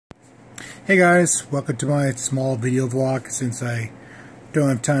Hey guys, welcome to my small video vlog since I don't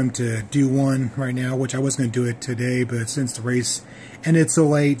have time to do one right now, which I was going to do it today, but since the race ended so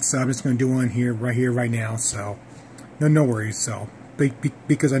late, so I'm just going to do one right now, so no worries, so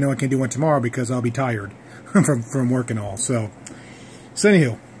because I know I can't do one tomorrow because I'll be tired from work and all, so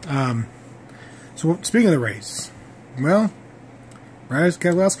anywho, so speaking of the race, well, Brad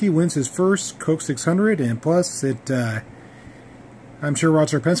Keselowski wins his first Coke 600, and plus I'm sure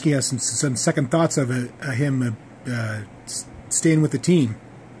Roger Penske has some second thoughts of him staying with the team.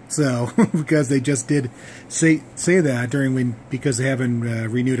 So because they just did say that because they haven't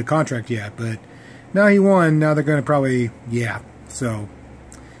renewed a contract yet. But now he won. Now they're going to probably So,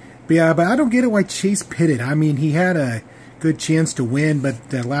 but I don't get it why Chase pitted. I mean, he had a good chance to win, but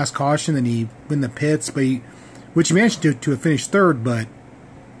that last caution, and he win the pits, which he managed to have finished third. But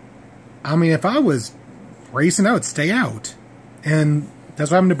I mean, if I was racing, I would stay out. And that's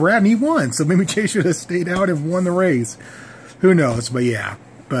what happened to Brad, and he won. So maybe Chase should have stayed out and won the race. Who knows? But yeah.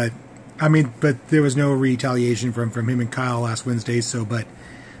 But I mean, there was no retaliation from him and Kyle last Wednesday. So, but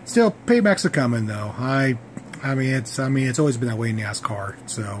still, paybacks are coming though. I mean, it's always been that way in NASCAR.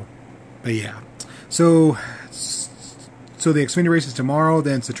 So, but yeah. So the Xfinity race is tomorrow.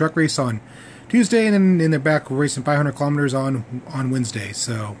 Then it's the truck race on Tuesday, and then they're back racing 500 kilometers on Wednesday.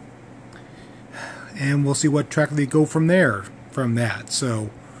 So, and we'll see what track they go from there. From that, so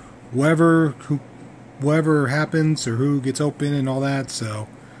whoever happens or who gets open and all that, so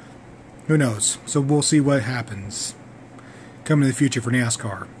who knows? So we'll see what happens coming in the future for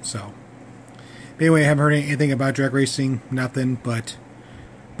NASCAR. So anyway, I haven't heard anything about drag racing, nothing. But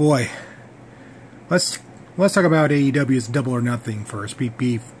boy, let's talk about AEW's Double or Nothing first.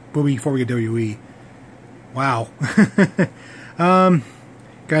 Before we get WWE. Wow,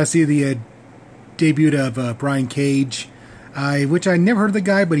 gotta see the debut of Brian Cage. Which I never heard of the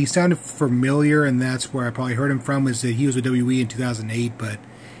guy, but he sounded familiar, and that's where I probably heard him from, is that he was with WWE in 2008, but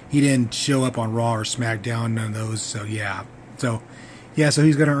he didn't show up on Raw or SmackDown, none of those, so yeah. So he's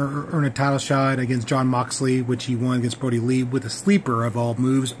going to earn a title shot against Jon Moxley, which he won against Brody Lee with a sleeper of all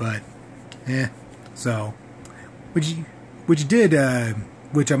moves, but, so, which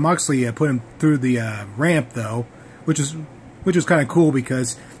Moxley put him through the ramp, though, which was kind of cool,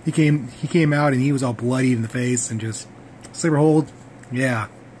 because he came out and he was all bloodied in the face, and just sleeper hold, I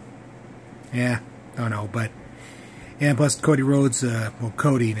don't know, but, and plus Cody Rhodes, well,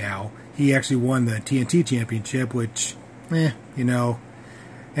 Cody now, he actually won the TNT Championship, which, you know,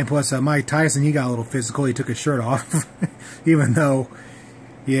 and plus Mike Tyson, he got a little physical, he took his shirt off, even though,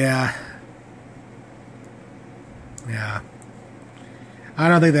 I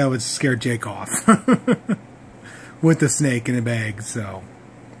don't think that would scare Jake off, with the snake in a bag, so,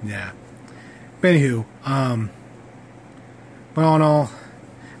 yeah, but anywho, but all in all,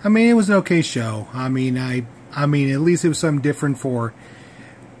 I mean, it was an okay show. I mean, at least it was something different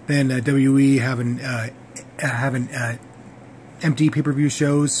than WWE having empty pay-per-view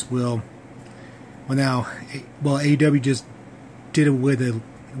shows. Well, AEW just did it with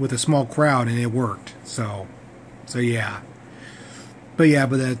a small crowd, and it worked. So yeah. But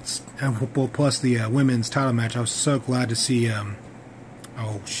that's plus the women's title match. I was so glad to see.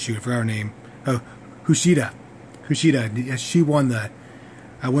 Oh shoot, I forgot her name. Oh, Kushida, she won the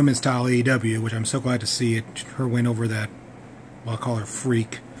women's title AEW, which I'm so glad to see it. Her win over that, well, I'll call her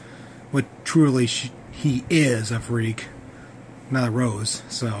freak. But truly, he is a freak, not a Rose.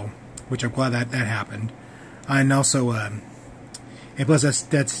 So, which I'm glad that happened. And also, and plus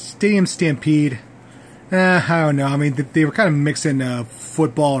that Stadium Stampede. I don't know. I mean, they were kind of mixing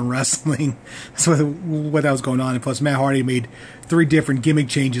football and wrestling. That's what that was going on. And plus, Matt Hardy made 3 different gimmick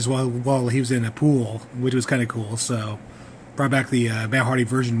changes while he was in a pool, which was kind of cool. So, brought back the Matt Hardy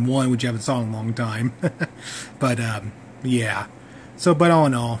version 1, which I haven't saw in a long time. But, yeah. So, but all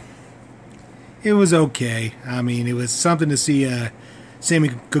in all, it was okay. I mean, it was something to see Sammy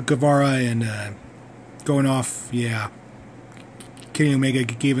Guevara and going off, Kenny Omega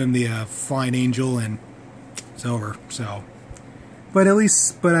gave him the Flying Angel, and it's over. So, but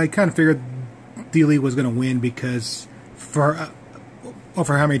I kind of figured the Elite was going to win because for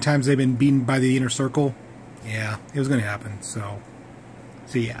how many times they've been beaten by the Inner Circle, it was going to happen. So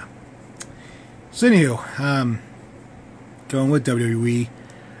yeah. So anywho, going with WWE,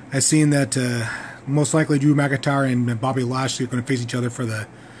 I've seen that most likely Drew McIntyre and Bobby Lashley are going to face each other for the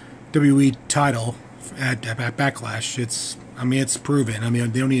WWE title at Backlash. It's proven. I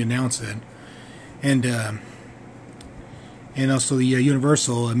mean, they don't need to announce it. And also the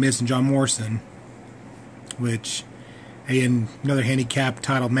Universal, Miz and John Morrison, which, another handicap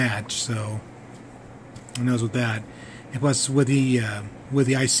title match, so who knows with that. And plus with the with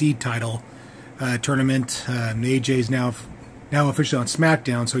the IC title tournament. AJ's now officially on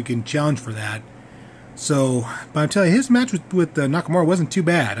SmackDown, so he can challenge for that. So, but I'm telling you, his match with Nakamura wasn't too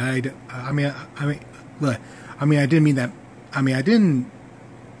bad. I didn't mean that. I mean, I didn't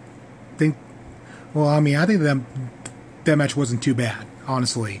think. Well, I mean, I think that match wasn't too bad,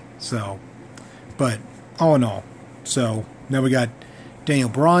 honestly. So, but all in all, so now we got Daniel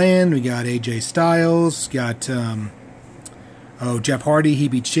Bryan, we got AJ Styles, got Jeff Hardy, he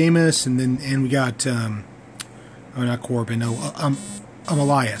beat Sheamus, and we got not Corbin,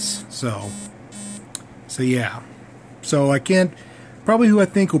 Elias. So yeah, so I can't. Probably who I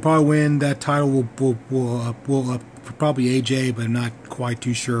think will probably win that title will probably AJ, but I'm not quite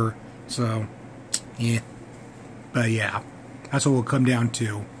too sure. So yeah, but yeah, that's what we'll come down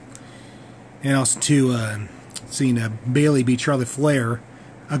to. And also to seeing Bayley beat Charlotte Flair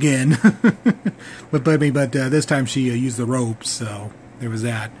again, but this time she used the ropes, so there was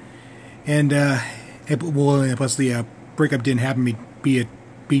that. And plus the breakup didn't happen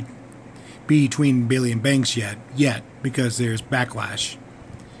between Bayley and Banks yet because there's Backlash.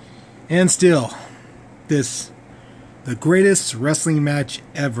 And still, the greatest wrestling match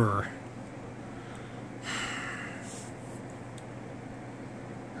ever.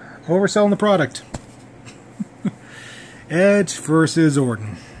 Overselling the product. Edge versus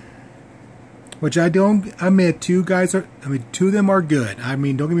Orton. Which I don't admit, two of them are good. I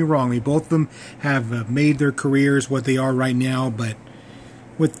mean, don't get me wrong. Both of them have made their careers what they are right now, but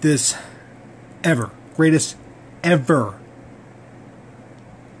with this greatest ever,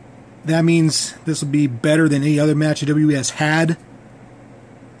 that means this will be better than any other match WWE has had.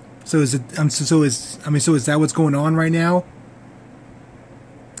 So is that what's going on right now?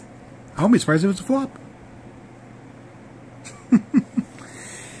 I won't be surprised if it's a flop.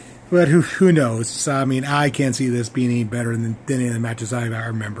 But who knows? I mean, I can't see this being any better than any of the matches I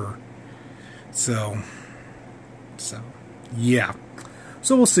remember. So yeah.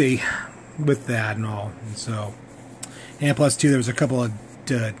 So we'll see with that and all. And plus too, there was a couple of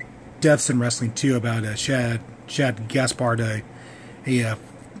deaths in wrestling too about Shad Gaspard, the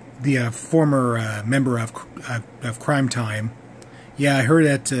former member of Crime Time. Yeah, I heard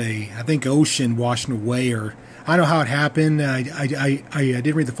that I think ocean washing away, or I don't know how it happened. I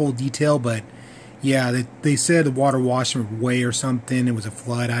didn't read the full detail, but yeah, they said the water washed him away or something. It was a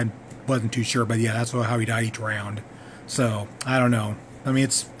flood. I wasn't too sure, but yeah, that's how he died. He drowned. So I don't know. I mean,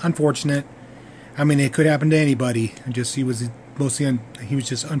 it's unfortunate. I mean, it could happen to anybody. He was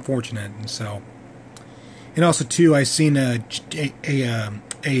just unfortunate, and also too, I seen a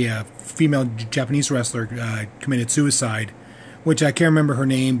female Japanese wrestler committed suicide, which I can't remember her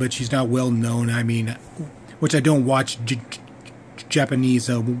name, but she's not well known. I mean, which I don't watch Japanese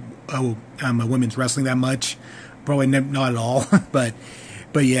women's wrestling that much, probably not at all. but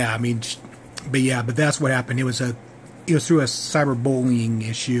yeah, I mean, but that's what happened. It was through a cyberbullying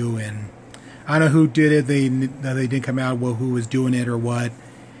issue, and I don't know who did it. They didn't come out who was doing it or what,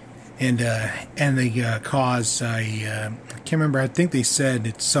 and the cause. I can't remember. I think they said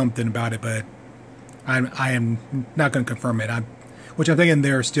it's something about it, but I am not going to confirm it. Which I'm thinking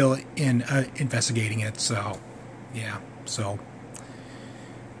they're still investigating it. So yeah.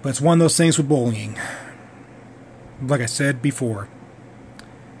 But it's one of those things with bullying. Like I said before,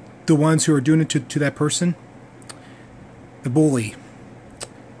 the ones who are doing it to that person, the bully,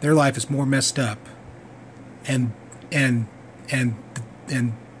 their life is more messed up, and then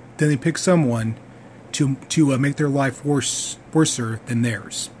they pick someone to make their life worser than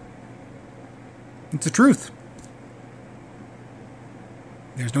theirs. It's the truth.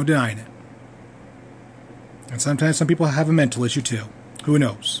 There's no denying it. And sometimes some people have a mental issue too. Who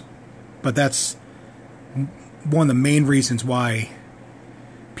knows? But that's one of the main reasons why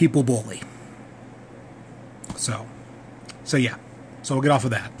people bully. So yeah. So we'll get off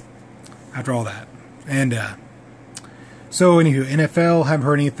of that after all that. And so anywho, NFL, haven't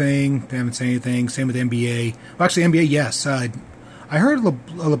heard anything. They haven't said anything. Same with NBA. Well, actually, NBA, yes. I heard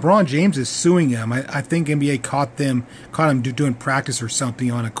LeBron James is suing him. I think NBA caught him doing practice or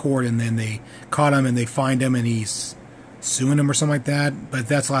something on a court, and then they caught him and they fined him, and he's suing him or something like that. But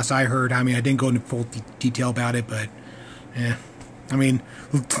that's the last I heard. I mean, I didn't go into full detail about it, but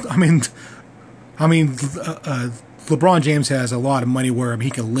LeBron James has a lot of money where he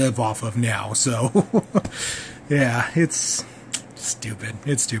can live off of now. So yeah, it's stupid.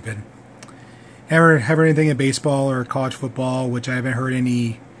 It's stupid. Haven't heard anything in baseball or college football, which I haven't heard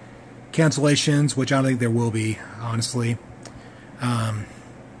any cancellations, which I don't think there will be, honestly.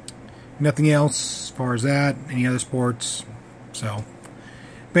 Nothing else as far as that, any other sports. So,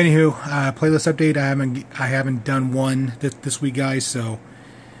 But anywho, playlist update. I haven't done one this week, guys. So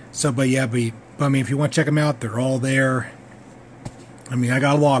but yeah, but I mean, if you want to check them out, they're all there. I mean, I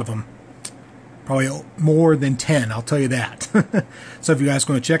got a lot of them. Probably more than 10, I'll tell you that. So if you guys are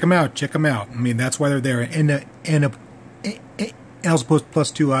going to check them out, check them out. I mean, that's why they're there. And also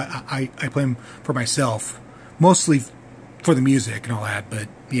plus two, I play them for myself, mostly for the music and all that. But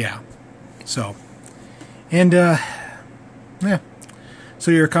yeah, so and yeah. So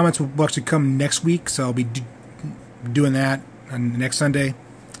your comments will actually come next week. So I'll be doing that on next Sunday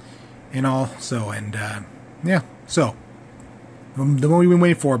and all. So and yeah, so. The one we've been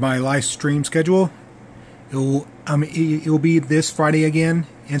waiting for, my live stream schedule. It will be this Friday again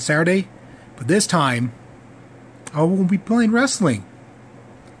and Saturday, but this time I will be playing wrestling.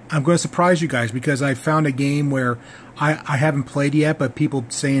 I'm going to surprise you guys because I found a game where I haven't played yet, but people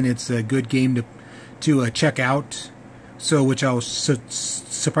saying it's a good game to check out. So, which I'll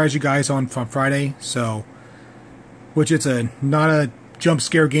surprise you guys on Friday. So, which it's not a jump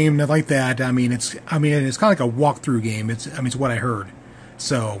scare game, nothing like that. I mean, it's kind of like a walkthrough game. It's what I heard.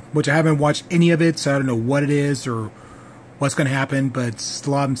 So, which I haven't watched any of it, so I don't know what it is or what's going to happen. But a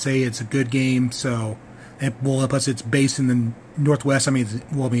lot of them say it's a good game. So, plus it's based in the Northwest. I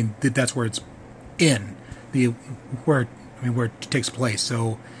mean, that's where it's in where it takes place.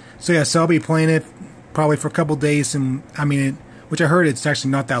 So yeah, so I'll be playing it probably for a couple days, and I mean, which I heard it's actually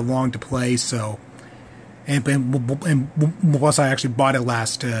not that long to play. So. And plus, I actually bought it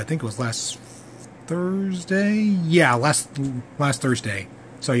last. I think it was last Thursday. Yeah, last Thursday.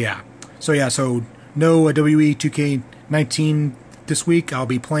 So yeah. So no WWE 2K19 this week. I'll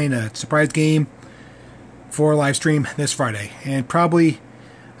be playing a surprise game for a live stream this Friday, and probably,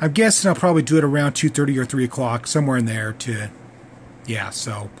 I'm guessing I'll probably do it around 2:30 or 3 o'clock, somewhere in there. Yeah.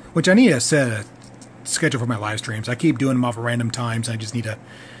 So, which I need to set a schedule for my live streams. I keep doing them off at random times. I just need to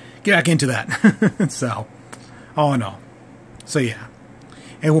get back into that. So, all in all. So, yeah.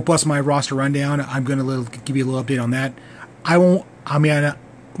 And we'll plus my roster rundown. I'm going to give you a little update on that. I won't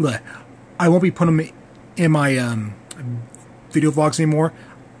be putting them in my video vlogs anymore.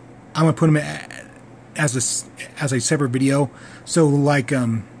 I'm going to put them as a separate video. So, like,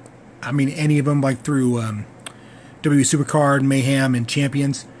 any of them, like through WWE Supercard, Mayhem, and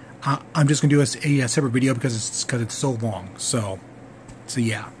Champions, I'm just going to do a separate video because it's so long. So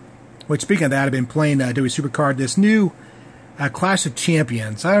yeah. Which, speaking of that, I've been playing WWE Supercard, this new Clash of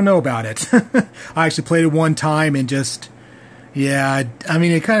Champions. I don't know about it. I actually played it one time and just, yeah, I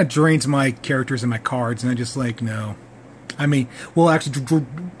mean, it kind of drains my characters and my cards, and I just like, no. I mean, it actually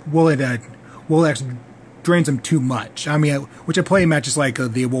drains them too much. I mean, which I play matches like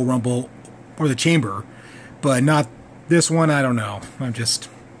the Royal Rumble or the Chamber, but not this one. I don't know. I'm just,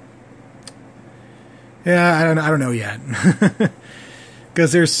 yeah, I don't know yet.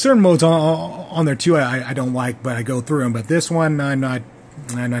 Because there's certain modes on there too I don't like, but I go through them. But this one I'm not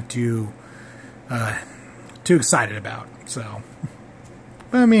too excited about. So,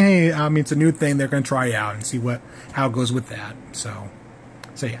 but I mean, hey, it's a new thing. They're going to try it out and see how it goes with that. So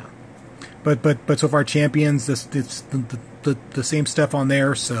yeah. But so far, Champions, it's the same stuff on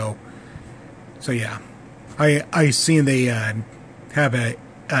there. So yeah. I seen they have a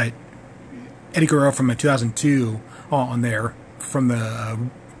Eddie Guerrero from 2002 on there. From the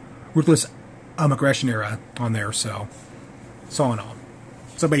Ruthless Aggression era on there, so all in all.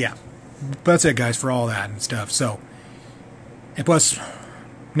 So, but yeah, that's it, guys, for all that and stuff. So, and plus,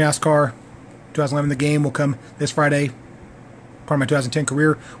 NASCAR 2011, the game will come this Friday. Part of my 2010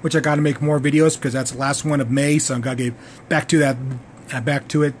 career, which I got to make more videos because that's the last one of May. So I'm gonna get back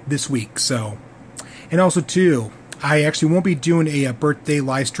to it this week. So, and also too, I actually won't be doing a birthday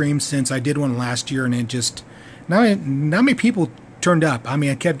live stream since I did one last year and it just. Not many people turned up. I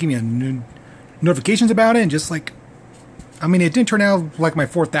mean, I kept getting notifications about it, and just like, I mean, it didn't turn out like my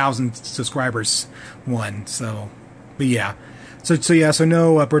 4,000 subscribers one. So, but yeah, so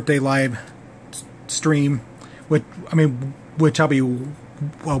no birthday live stream. Which I'll be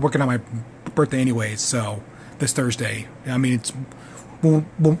working on my birthday anyways. So this Thursday. I mean,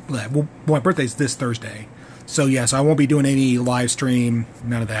 my birthday's this Thursday. So yeah, so I won't be doing any live stream,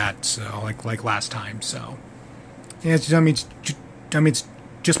 none of that. So like last time. So. Yeah, it's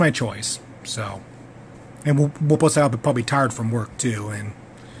just my choice. So, and we'll plus I'll be probably tired from work too,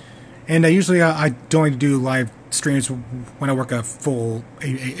 and usually I don't like to do live streams when I work a full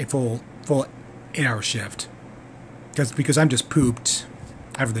 8-hour shift, because I'm just pooped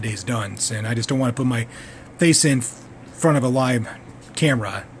after the day's done, and I just don't want to put my face in front of a live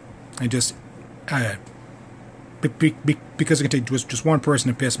camera, and just because it can take just one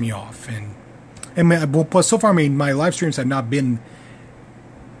person to piss me off, and plus, so far, I mean, my live streams have not been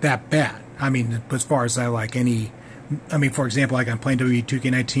that bad. I mean, as far as I like any, I mean, for example, like I'm playing WWE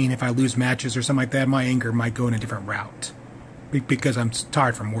 2K19, if I lose matches or something like that, my anger might go in a different route because I'm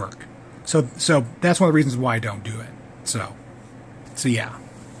tired from work. So that's one of the reasons why I don't do it. So yeah.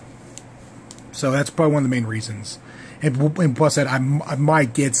 So that's probably one of the main reasons. And plus that I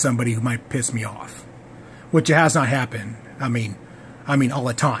might get somebody who might piss me off, which has not happened. I mean all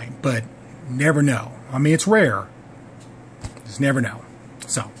the time, but never know. I mean, it's rare. Just never know.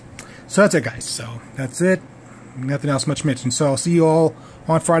 So that's it, guys. So that's it. Nothing else much mentioned. So I'll see you all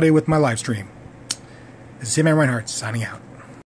on Friday with my live stream. This is Sam Reinhardt signing out.